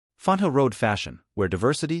Fonthill Road Fashion, where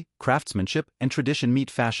diversity, craftsmanship, and tradition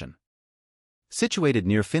meet fashion. Situated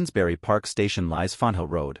near Finsbury Park Station lies Fonthill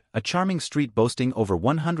Road, a charming street boasting over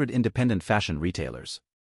 100 independent fashion retailers.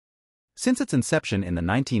 Since its inception in the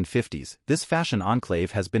 1950s, this fashion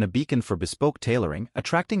enclave has been a beacon for bespoke tailoring,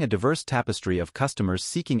 attracting a diverse tapestry of customers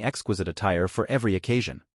seeking exquisite attire for every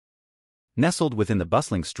occasion. Nestled within the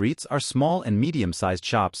bustling streets are small and medium-sized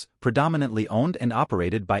shops, predominantly owned and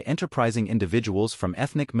operated by enterprising individuals from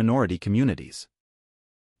ethnic minority communities.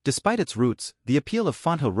 Despite its roots, the appeal of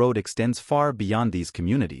Fonthill Road extends far beyond these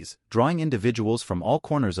communities, drawing individuals from all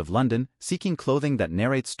corners of London seeking clothing that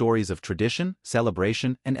narrates stories of tradition,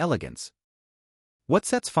 celebration, and elegance. What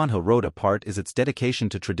sets Fonthill Road apart is its dedication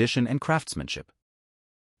to tradition and craftsmanship.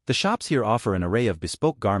 The shops here offer an array of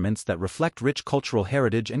bespoke garments that reflect rich cultural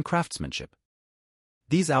heritage and craftsmanship.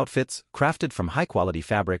 These outfits, crafted from high-quality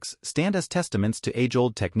fabrics, stand as testaments to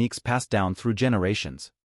age-old techniques passed down through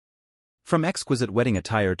generations. From exquisite wedding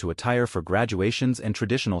attire to attire for graduations and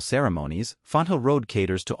traditional ceremonies, Fonthill Road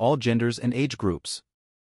caters to all genders and age groups.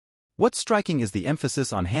 What's striking is the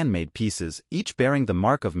emphasis on handmade pieces, each bearing the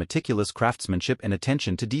mark of meticulous craftsmanship and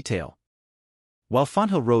attention to detail. While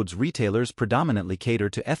Fonthill Road's retailers predominantly cater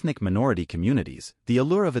to ethnic minority communities, the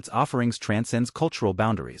allure of its offerings transcends cultural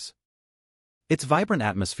boundaries. Its vibrant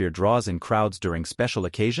atmosphere draws in crowds during special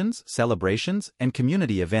occasions, celebrations, and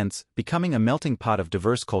community events, becoming a melting pot of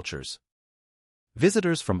diverse cultures.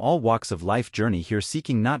 Visitors from all walks of life journey here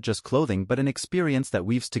seeking not just clothing but an experience that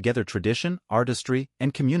weaves together tradition, artistry,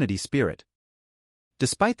 and community spirit.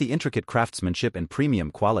 Despite the intricate craftsmanship and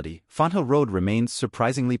premium quality, Fonthill Road remains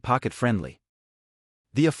surprisingly pocket-friendly.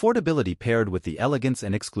 The affordability paired with the elegance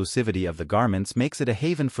and exclusivity of the garments makes it a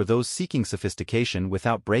haven for those seeking sophistication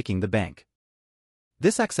without breaking the bank.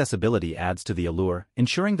 This accessibility adds to the allure,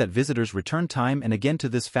 ensuring that visitors return time and again to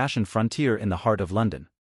this fashion frontier in the heart of London.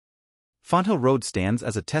 Fonthill Road stands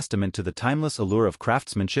as a testament to the timeless allure of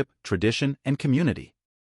craftsmanship, tradition, and community.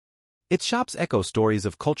 Its shops echo stories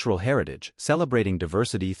of cultural heritage, celebrating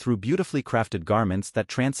diversity through beautifully crafted garments that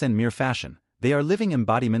transcend mere fashion. They are living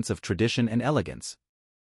embodiments of tradition and elegance.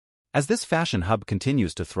 As this fashion hub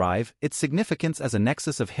continues to thrive, its significance as a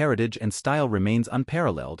nexus of heritage and style remains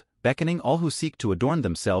unparalleled, beckoning all who seek to adorn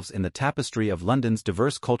themselves in the tapestry of London's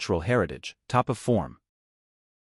diverse cultural heritage, top of form.